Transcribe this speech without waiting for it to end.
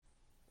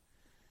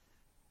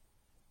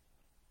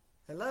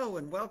Hello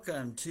and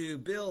welcome to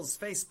Bill's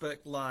Facebook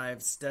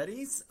Live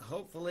Studies.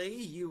 Hopefully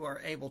you are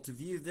able to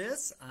view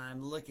this.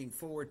 I'm looking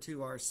forward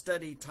to our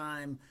study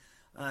time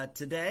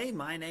today.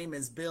 My name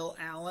is Bill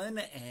Allen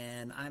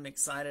and I'm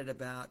excited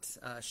about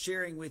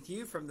sharing with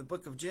you from the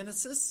book of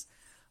Genesis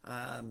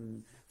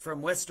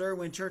from West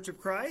Erwin Church of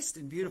Christ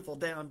in beautiful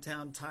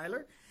downtown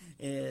Tyler.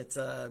 It's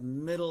a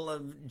middle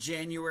of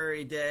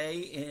January day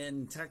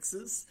in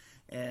Texas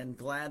and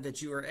glad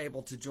that you are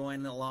able to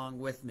join along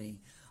with me.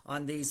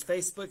 On these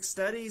Facebook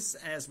studies,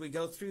 as we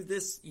go through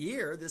this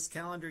year, this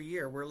calendar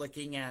year, we're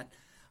looking at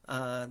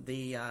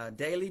the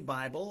Daily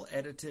Bible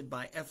edited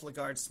by F.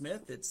 LaGard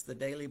Smith. It's the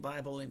Daily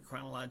Bible in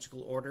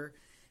chronological order.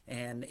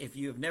 And if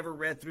you have never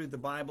read through the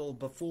Bible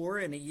before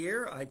in a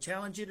year, I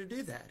challenge you to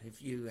do that.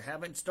 If you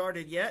haven't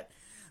started yet,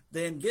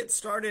 then get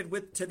started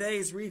with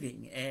today's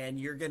reading. And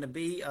you're going to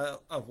be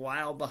a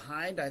while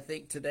behind. I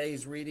think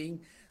today's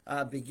reading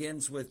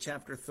begins with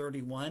chapter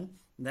 31.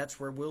 And that's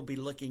where we'll be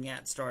looking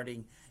at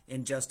starting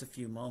in just a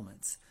few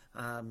moments.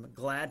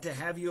 Glad to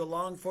have you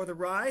along for the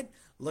ride.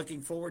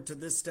 Looking forward to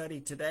this study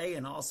today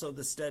and also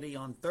the study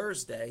on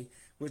Thursday,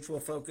 which will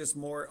focus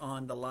more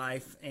on the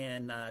life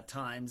and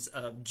times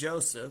of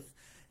Joseph,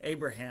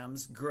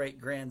 Abraham's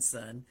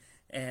great-grandson,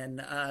 and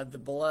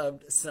the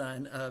beloved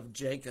son of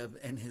Jacob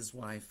and his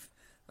wife,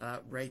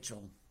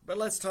 Rachel. But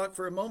let's talk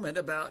for a moment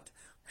about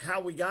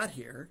how we got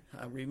here.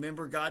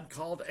 Remember, God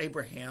called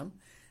Abraham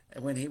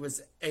when he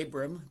was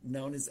Abram,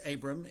 known as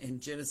Abram, in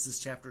Genesis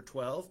chapter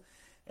 12.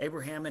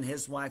 Abraham and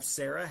his wife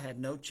Sarah had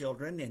no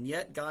children, and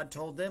yet God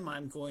told them,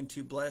 I'm going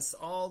to bless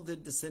all the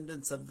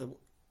descendants of the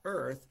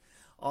earth,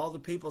 all the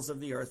peoples of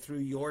the earth, through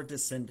your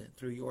descendant,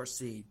 through your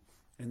seed.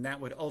 And that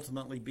would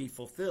ultimately be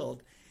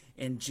fulfilled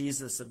in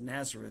Jesus of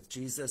Nazareth.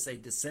 Jesus, a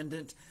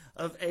descendant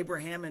of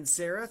Abraham and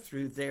Sarah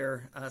through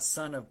their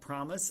son of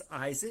promise,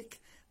 Isaac,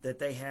 that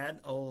they had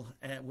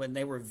when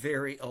they were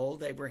very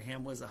old.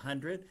 Abraham was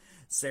 100,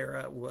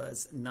 Sarah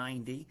was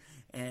 90,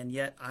 and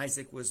yet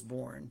Isaac was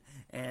born.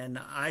 And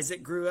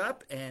Isaac grew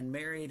up and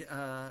married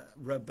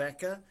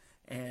Rebekah,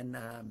 and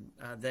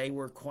they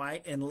were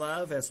quite in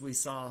love, as we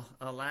saw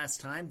last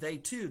time. They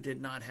too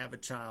did not have a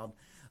child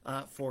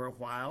for a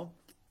while.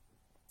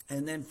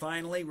 And then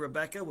finally,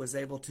 Rebekah was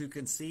able to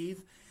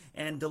conceive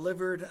and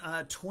delivered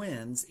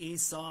twins,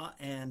 Esau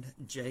and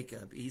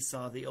Jacob.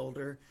 Esau the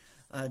older,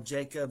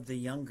 Jacob the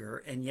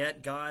younger. And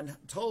yet God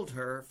told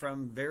her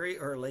from very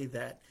early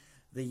that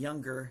the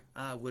younger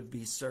would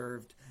be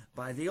served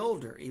by the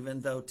older,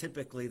 even though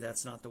typically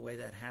that's not the way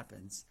that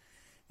happens.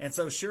 And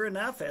so sure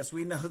enough, as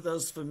we know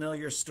those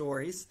familiar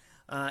stories,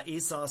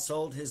 Esau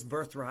sold his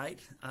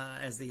birthright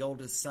as the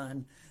oldest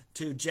son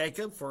to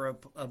Jacob for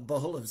a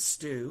bowl of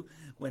stew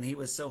when he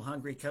was so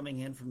hungry coming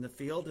in from the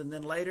field. And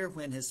then later,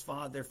 when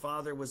their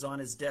father was on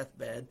his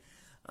deathbed,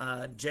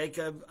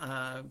 Jacob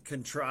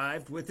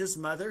contrived with his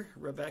mother,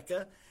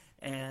 Rebekah,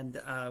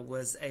 and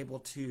was able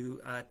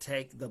to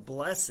take the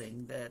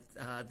blessing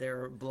that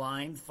their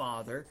blind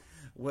father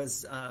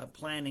was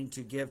planning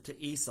to give to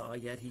Esau,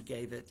 yet he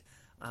gave it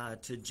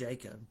to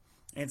Jacob.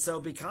 And so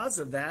because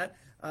of that,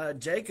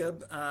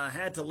 Jacob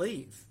had to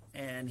leave,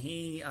 and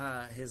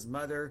his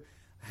mother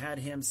had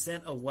him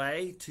sent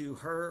away to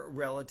her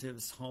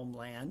relative's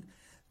homeland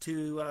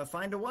to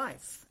find a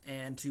wife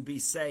and to be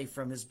safe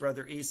from his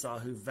brother Esau,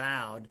 who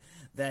vowed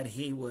that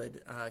he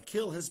would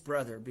kill his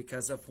brother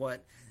because of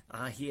what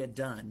he had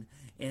done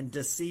in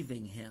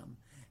deceiving him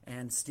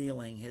and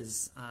stealing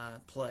his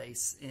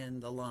place in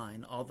the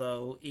line,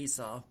 although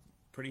Esau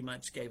pretty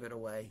much gave it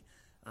away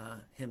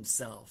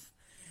himself.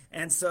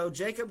 And so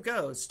Jacob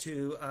goes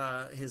to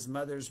his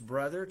mother's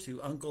brother,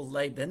 to Uncle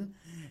Laban,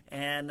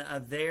 and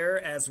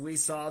there, as we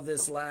saw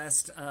this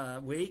last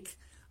week,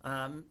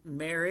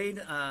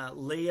 married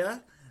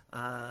Leah,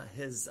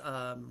 his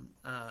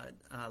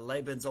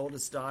Laban's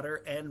oldest daughter,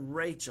 and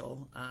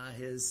Rachel,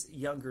 his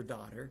younger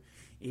daughter,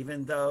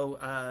 even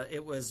though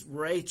it was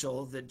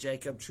Rachel that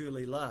Jacob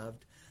truly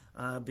loved,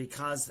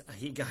 because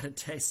he got a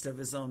taste of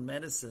his own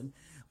medicine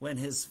when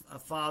his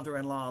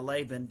father-in-law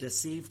Laban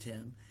deceived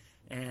him,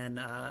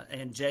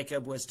 and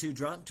Jacob was too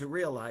drunk to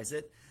realize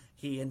it.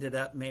 He ended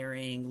up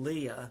marrying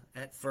Leah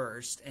at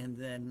first,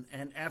 and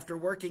after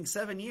working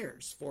 7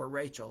 years for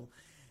Rachel,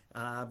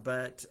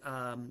 but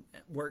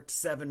worked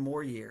 7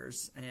 more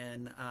years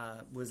and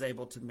was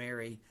able to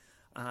marry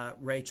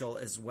Rachel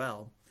as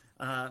well.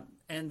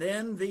 And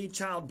then the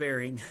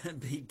childbearing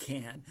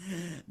began.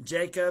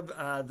 Jacob,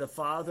 the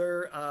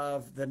father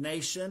of the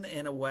nation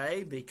in a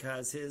way,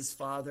 because his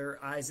father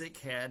Isaac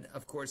had,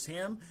 of course,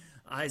 him.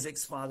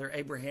 Isaac's father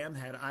Abraham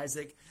had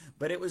Isaac,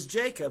 but it was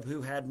Jacob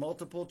who had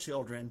multiple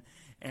children,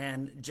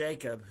 and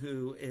Jacob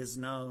who is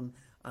known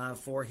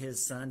for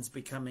his sons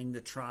becoming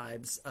the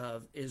tribes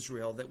of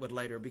Israel that would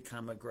later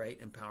become a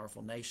great and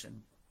powerful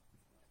nation.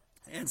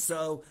 And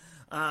so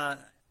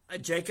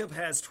Jacob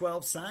has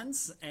 12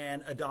 sons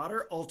and a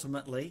daughter,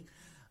 ultimately,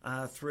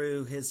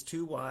 through his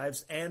 2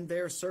 wives and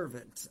their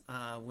servant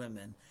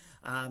women.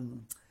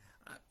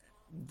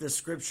 The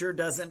scripture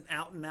doesn't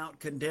out and out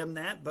condemn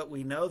that, but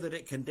we know that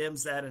it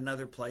condemns that in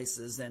other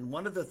places. And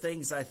one of the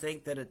things I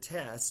think that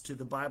attests to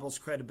the Bible's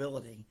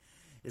credibility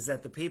is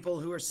that the people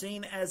who are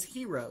seen as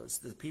heroes,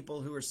 the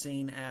people who are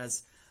seen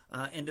as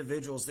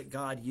individuals that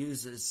God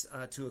uses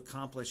to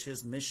accomplish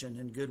his mission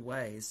in good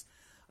ways,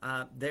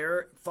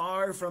 they're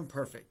far from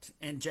perfect.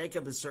 And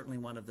Jacob is certainly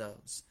one of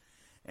those.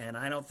 And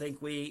I don't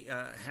think we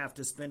have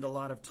to spend a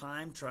lot of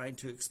time trying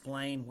to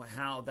explain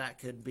how that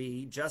could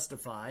be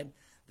justified,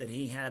 that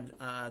he had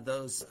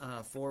those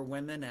 4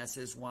 women as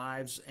his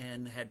wives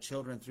and had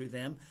children through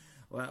them.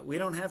 Well, we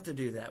don't have to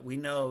do that. We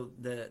know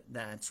that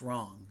that's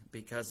wrong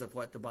because of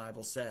what the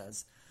Bible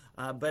says.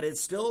 But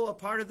it's still a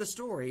part of the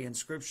story, and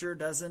Scripture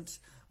doesn't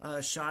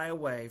shy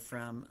away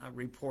from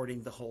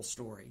reporting the whole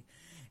story.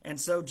 And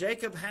so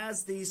Jacob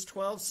has these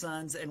 12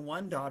 sons and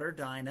 1 daughter,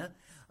 Dinah.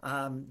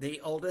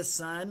 The oldest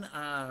son,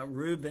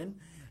 Reuben,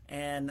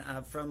 and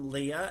from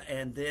Leah,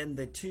 and then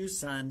the 2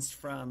 sons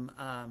from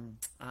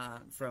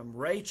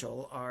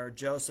Rachel are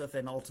Joseph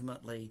and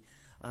ultimately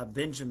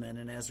Benjamin.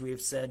 And as we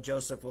have said,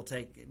 Joseph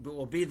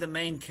will be the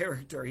main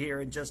character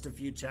here in just a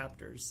few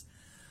chapters.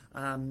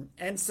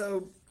 And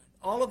so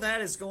all of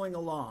that is going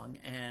along,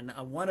 and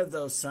one of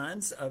those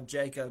sons of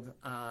Jacob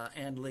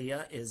and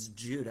Leah is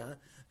Judah,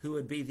 who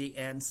would be the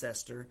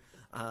ancestor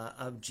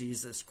of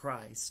Jesus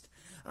Christ.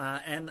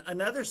 And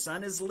another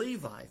son is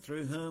Levi,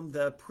 through whom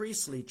the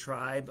priestly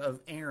tribe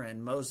of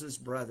Aaron, Moses'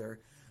 brother,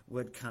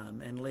 would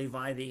come. And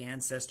Levi, the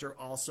ancestor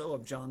also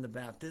of John the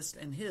Baptist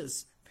and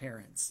his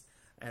parents,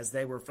 as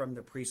they were from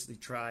the priestly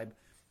tribe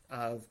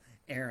of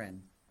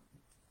Aaron.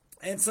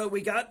 And so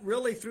we got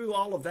really through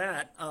all of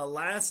that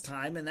last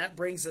time, and that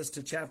brings us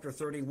to chapter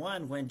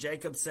 31, when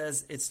Jacob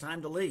says it's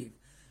time to leave.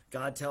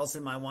 God tells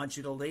him, I want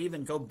you to leave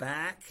and go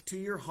back to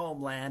your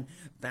homeland,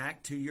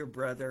 back to your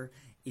brother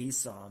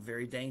Esau.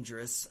 Very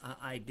dangerous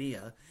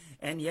idea.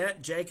 And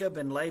yet Jacob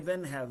and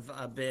Laban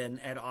have been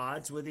at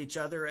odds with each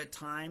other at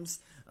times.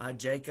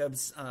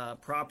 Jacob's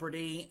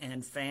property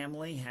and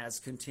family has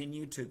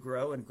continued to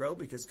grow and grow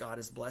because God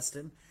has blessed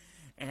him.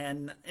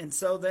 And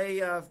so they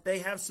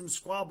have some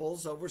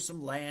squabbles over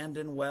some land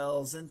and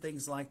wells and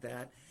things like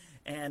that.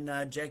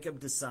 And Jacob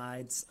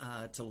decides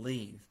to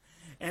leave.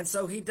 And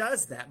so he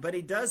does that, but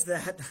he does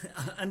that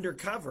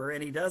undercover,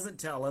 and he doesn't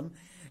tell him.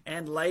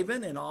 And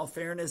Laban, in all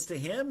fairness to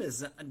him,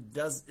 is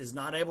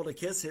not able to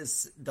kiss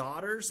his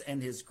daughters and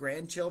his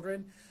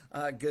grandchildren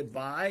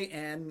goodbye,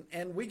 and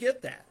we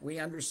get that. We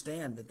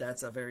understand that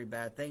that's a very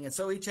bad thing, and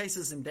so he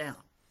chases him down.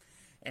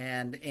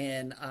 And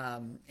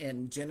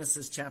in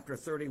Genesis chapter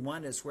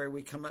 31 is where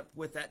we come up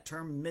with that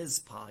term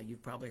Mizpah.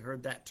 You've probably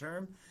heard that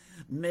term,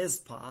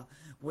 Mizpah,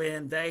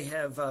 when they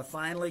have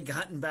finally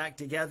gotten back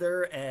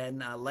together,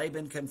 and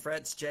Laban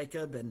confronts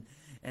Jacob,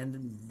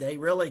 and they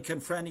really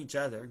confront each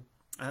other.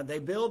 They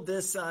build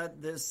this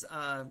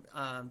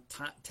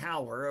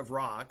tower of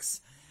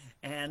rocks,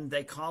 and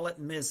they call it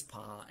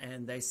Mizpah,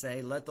 and they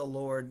say, let the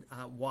Lord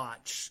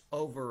watch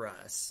over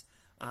us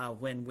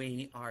when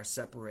we are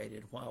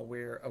separated, while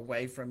we're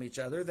away from each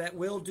other, that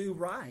we'll do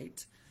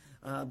right,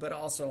 but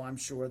also I'm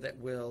sure that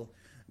we'll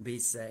be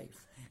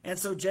safe. And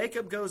so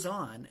Jacob goes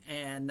on,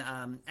 and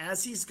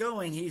as he's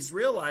going, he's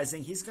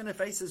realizing he's going to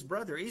face his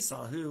brother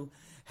Esau, who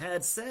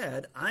had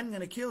said, I'm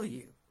going to kill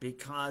you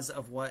because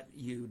of what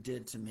you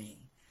did to me.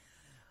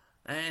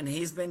 And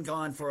he's been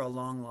gone for a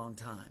long, long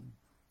time.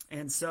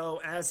 And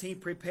so as he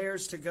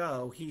prepares to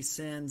go, he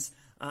sends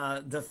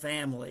the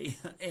family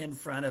in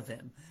front of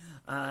him.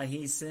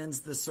 He sends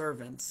the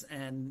servants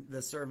and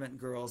the servant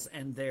girls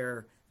and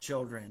their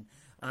children.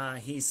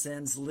 He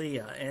sends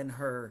Leah and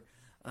her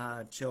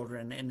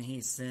children, and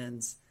he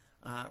sends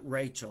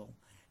Rachel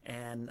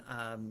and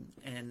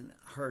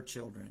her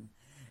children.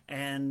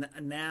 And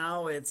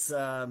now it's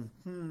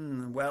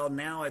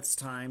now it's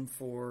time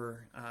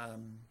for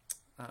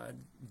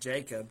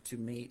Jacob to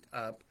meet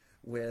up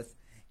with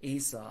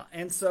Esau.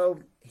 And so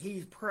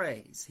he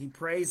prays. He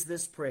prays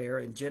this prayer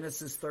in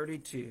Genesis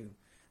 32,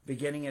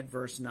 beginning at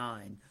verse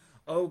 9.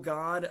 O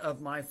God of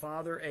my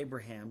father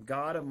Abraham,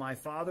 God of my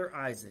father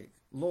Isaac,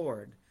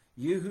 Lord,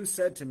 you who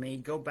said to me,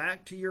 go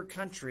back to your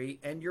country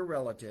and your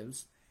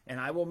relatives, and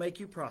I will make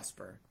you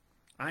prosper.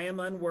 I am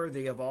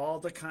unworthy of all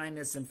the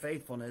kindness and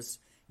faithfulness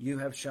you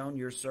have shown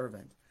your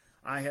servant.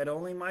 I had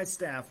only my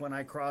staff when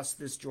I crossed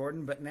this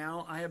Jordan, but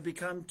now I have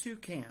become 2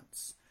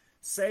 camps.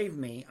 Save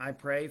me, I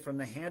pray, from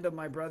the hand of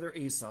my brother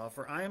Esau,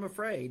 for I am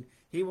afraid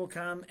he will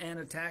come and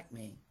attack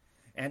me,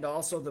 and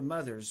also the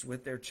mothers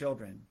with their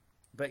children.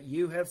 But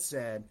you have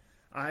said,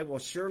 I will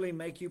surely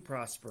make you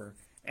prosper,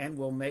 and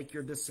will make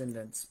your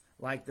descendants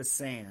like the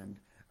sand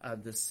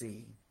of the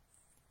sea.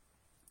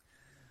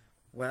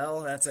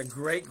 Well, that's a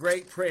great,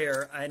 great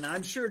prayer, and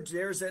I'm sure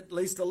there's at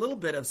least a little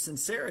bit of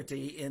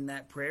sincerity in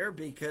that prayer,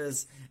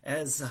 because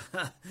as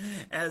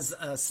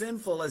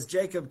sinful as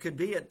Jacob could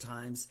be at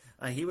times,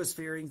 he was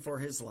fearing for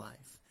his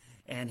life,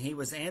 and he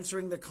was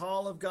answering the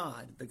call of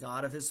God, the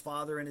God of his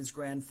father and his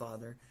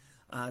grandfather,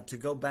 to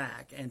go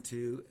back and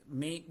to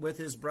meet with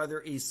his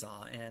brother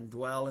Esau and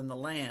dwell in the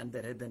land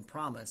that had been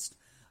promised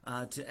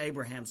to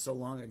Abraham so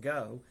long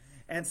ago.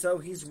 And so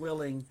he's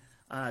willing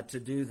to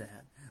do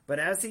that. But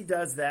as he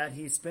does that,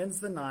 he spends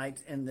the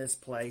night in this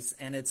place,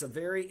 and it's a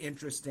very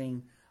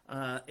interesting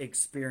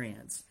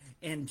experience.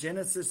 In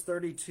Genesis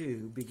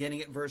 32,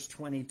 beginning at verse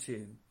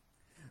 22,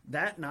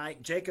 that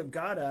night Jacob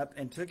got up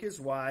and took his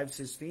wives,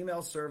 his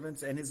female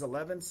servants, and his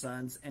 11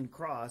 sons, and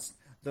crossed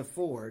the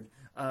ford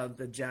of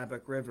the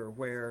Jabbok River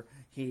where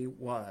he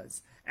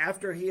was.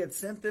 After he had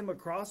sent them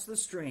across the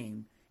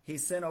stream, he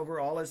sent over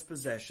all his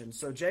possessions.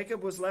 So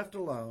Jacob was left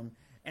alone,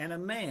 and a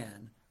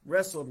man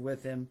wrestled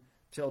with him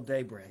till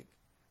daybreak.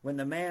 When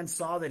the man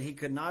saw that he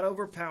could not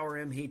overpower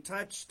him, he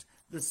touched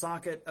the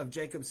socket of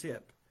Jacob's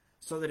hip,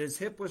 so that his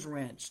hip was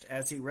wrenched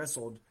as he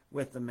wrestled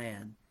with the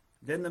man.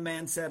 Then the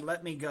man said,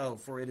 "Let me go,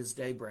 for it is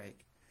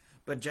daybreak."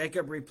 But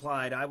Jacob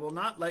replied, "I will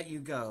not let you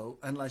go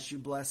unless you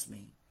bless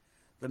me."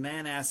 The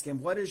man asked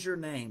him, "What is your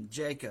name?"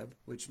 "Jacob,"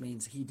 which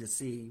means he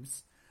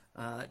deceives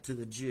to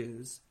the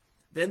Jews.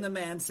 Then the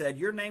man said,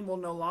 "Your name will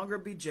no longer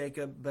be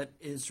Jacob, but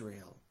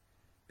Israel,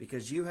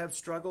 because you have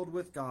struggled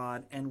with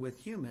God and with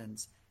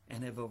humans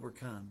and have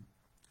overcome."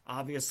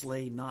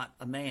 Obviously not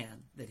a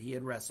man that he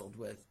had wrestled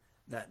with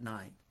that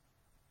night.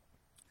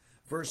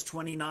 Verse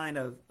 29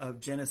 of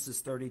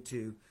Genesis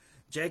 32,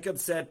 Jacob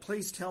said,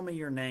 "Please tell me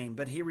your name."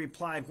 But he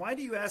replied, "Why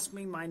do you ask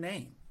me my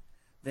name?"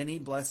 Then he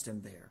blessed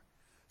him there.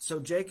 So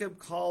Jacob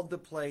called the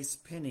place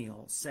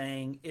Peniel,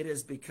 saying, "It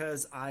is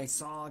because I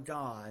saw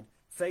God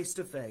face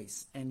to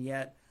face, and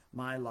yet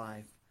my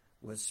life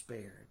was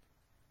spared."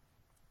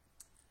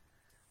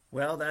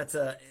 Well, that's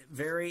a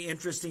very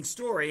interesting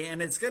story,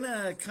 and it's going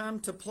to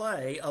come to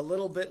play a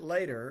little bit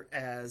later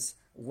as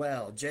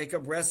well.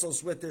 Jacob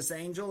wrestles with this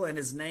angel, and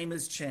his name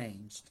is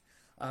changed.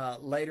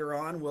 Later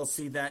on, we'll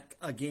see that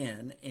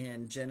again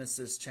in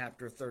Genesis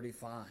chapter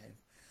 35.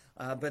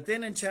 But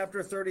then in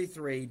chapter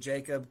 33,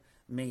 Jacob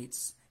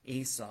meets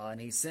Esau,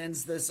 and he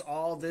sends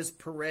this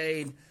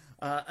parade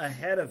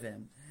ahead of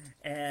him.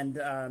 And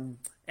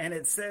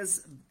it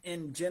says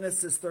in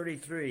Genesis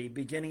 33,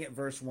 beginning at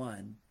verse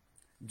 1,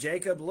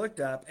 Jacob looked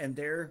up, and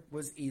there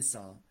was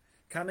Esau,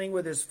 coming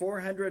with his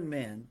 400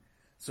 men.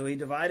 So he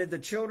divided the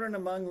children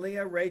among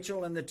Leah,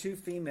 Rachel, and the 2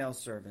 female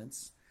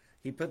servants.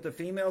 He put the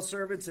female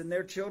servants and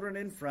their children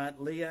in front,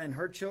 Leah and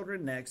her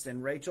children next,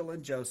 and Rachel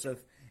and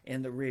Joseph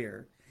in the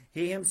rear.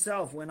 He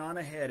himself went on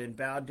ahead and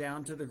bowed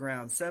down to the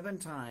ground 7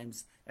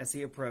 times as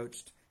he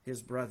approached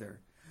his brother.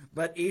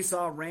 But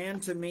Esau ran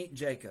to meet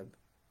Jacob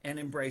and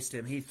embraced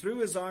him. He threw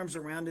his arms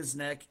around his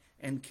neck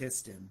and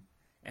kissed him,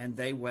 and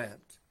they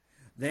wept.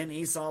 Then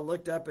Esau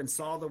looked up and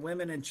saw the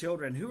women and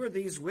children. "Who are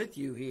these with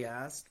you?" he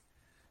asked.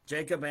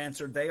 Jacob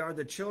answered, "They are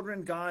the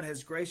children God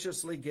has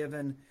graciously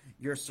given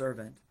your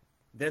servant."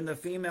 Then the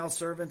female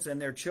servants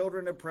and their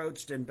children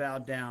approached and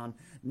bowed down.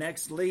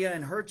 Next, Leah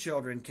and her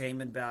children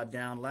came and bowed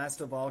down.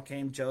 Last of all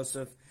came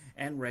Joseph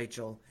and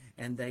Rachel,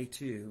 and they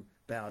too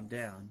bowed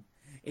down.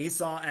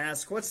 Esau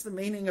asked, "What's the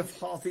meaning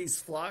of all these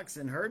flocks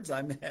and herds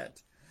I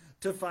met?"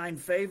 "To find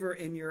favor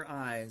in your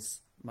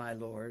eyes, my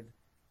lord,"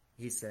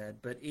 he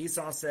said. But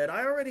Esau said,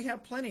 "I already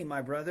have plenty,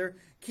 my brother.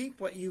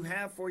 Keep what you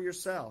have for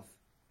yourself."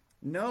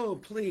 "No,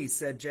 please,"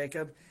 said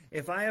Jacob.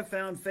 "If I have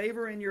found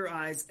favor in your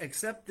eyes,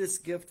 accept this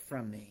gift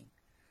from me.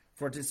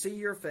 For to see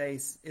your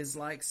face is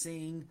like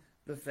seeing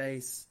the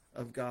face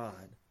of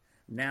God,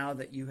 now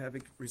that you have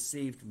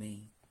received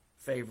me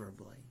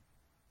favorably."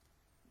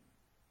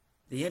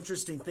 The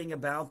interesting thing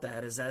about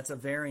that is that's a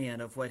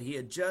variant of what he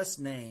had just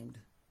named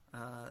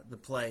the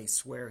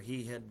place where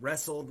he had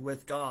wrestled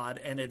with God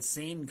and had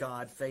seen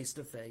God face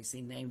to face.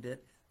 He named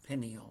it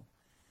Peniel.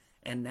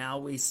 And now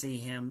we see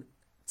him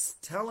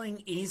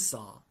telling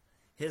Esau,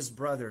 his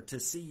brother, to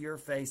see your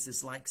face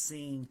is like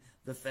seeing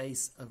the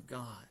face of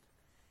God,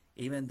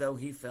 even though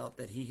he felt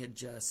that he had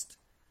just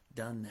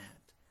done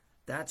that.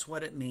 That's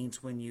what it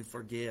means when you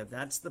forgive.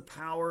 That's the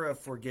power of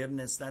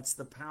forgiveness. That's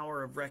the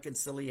power of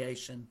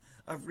reconciliation,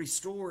 of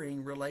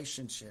restoring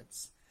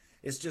relationships.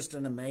 It's just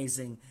an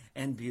amazing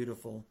and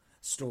beautiful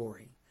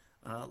story.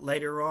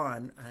 Later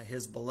on,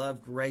 his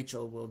beloved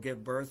Rachel will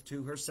give birth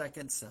to her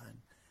second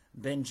son,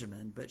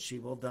 Benjamin, but she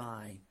will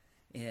die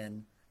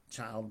in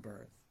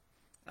childbirth.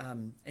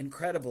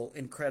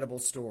 Incredible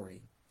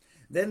story.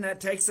 Then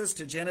that takes us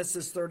to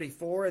Genesis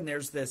 34, and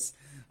there's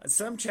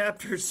some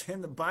chapters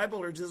in the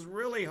Bible are just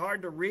really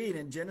hard to read,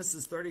 and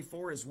Genesis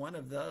 34 is one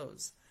of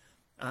those.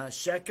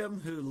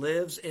 Shechem, who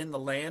lives in the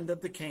land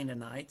of the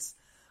Canaanites,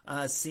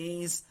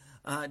 sees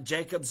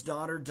Jacob's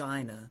daughter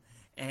Dinah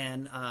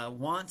and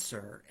wants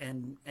her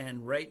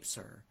and rapes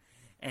her.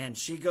 And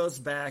she goes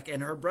back,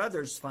 and her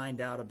brothers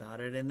find out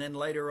about it, and then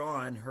later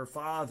on her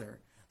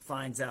father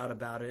finds out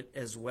about it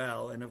as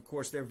well. And of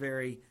course they're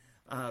very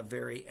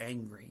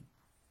angry.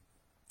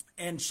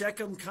 And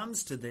Shechem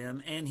comes to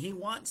them, and he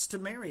wants to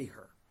marry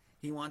her.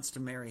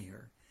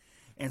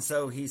 And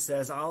so he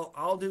says,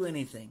 I'll do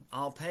anything.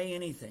 I'll pay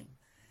anything.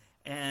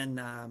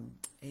 And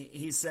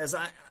he says,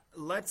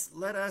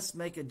 let us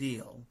make a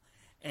deal,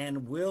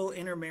 and we'll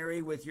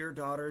intermarry with your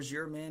daughters.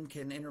 Your men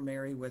can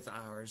intermarry with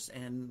ours.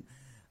 And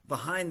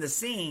behind the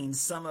scenes,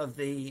 some of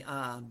his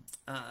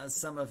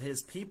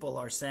people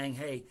are saying,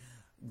 hey,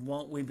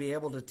 won't we be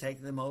able to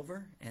take them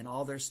over and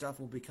all their stuff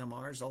will become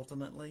ours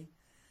ultimately?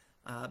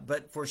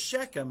 But for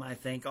Shechem, I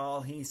think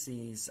all he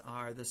sees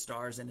are the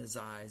stars in his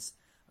eyes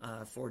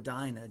for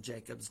Dinah,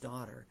 Jacob's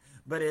daughter.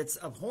 But it's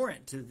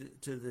abhorrent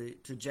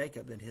to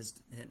Jacob and his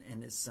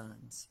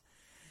sons.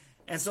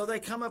 And so they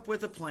come up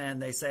with a plan.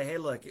 They say, hey,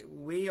 look,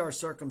 we are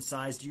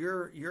circumcised.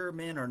 Your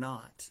men are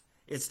not.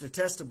 It's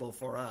detestable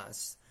for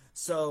us.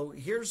 So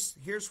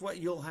here's what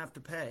you'll have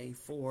to pay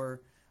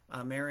for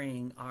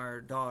marrying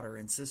our daughter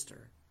and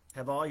sister.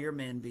 Have all your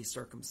men be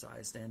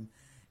circumcised.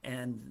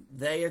 And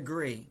they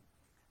agree.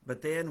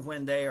 But then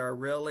when they are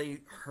really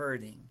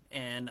hurting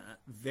and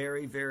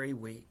very, very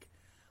weak,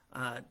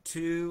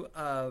 two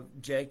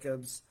of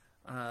Jacob's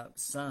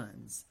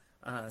sons,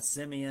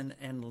 Simeon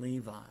and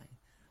Levi,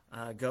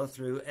 go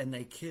through and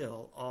they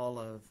kill all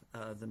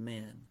of the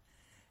men.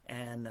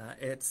 And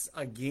it's,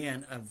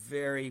 again, a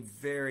very,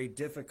 very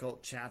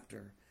difficult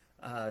chapter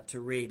to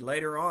read.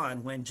 Later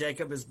on, when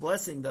Jacob is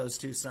blessing those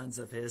two sons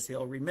of his,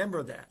 he'll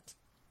remember that.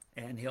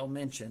 And he'll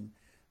mention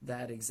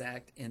that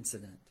exact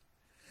incident.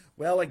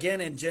 Well, again,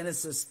 in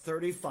Genesis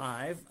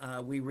 35,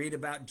 we read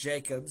about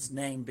Jacob's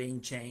name being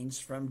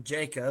changed from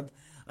Jacob.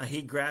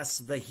 He grasps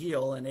the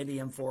heel, an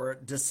idiom for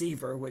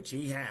deceiver, which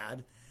he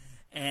had,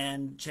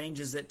 and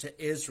changes it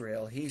to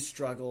Israel. He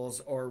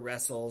struggles or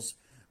wrestles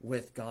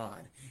with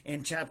God.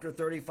 In chapter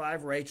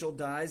 35, Rachel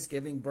dies,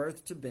 giving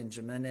birth to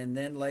Benjamin, and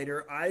then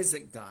later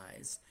Isaac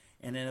dies.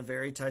 And in a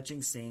very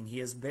touching scene,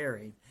 he is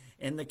buried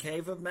in the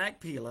cave of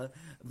Machpelah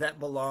that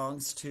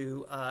belongs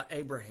to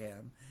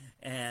Abraham.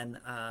 And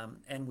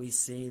we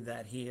see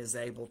that he is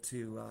able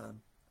to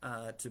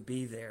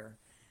be there,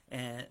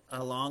 and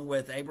along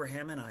with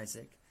Abraham and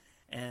Isaac,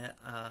 and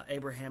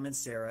Abraham and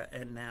Sarah,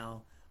 and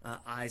now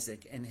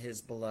Isaac and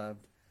his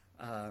beloved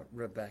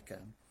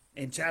Rebekah.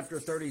 In chapter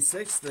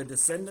 36, the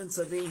descendants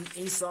of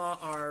Esau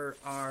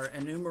are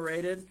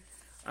enumerated,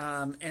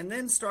 and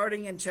then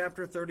starting in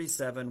chapter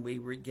 37,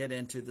 we get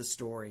into the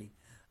story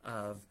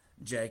of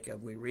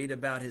Jacob. We read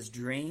about his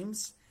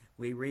dreams.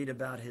 We read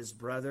about his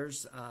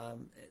brothers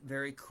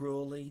very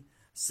cruelly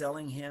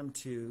selling him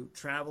to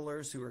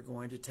travelers who are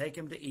going to take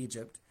him to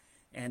Egypt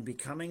and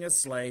becoming a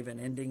slave and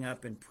ending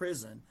up in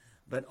prison,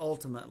 but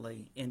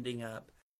ultimately ending up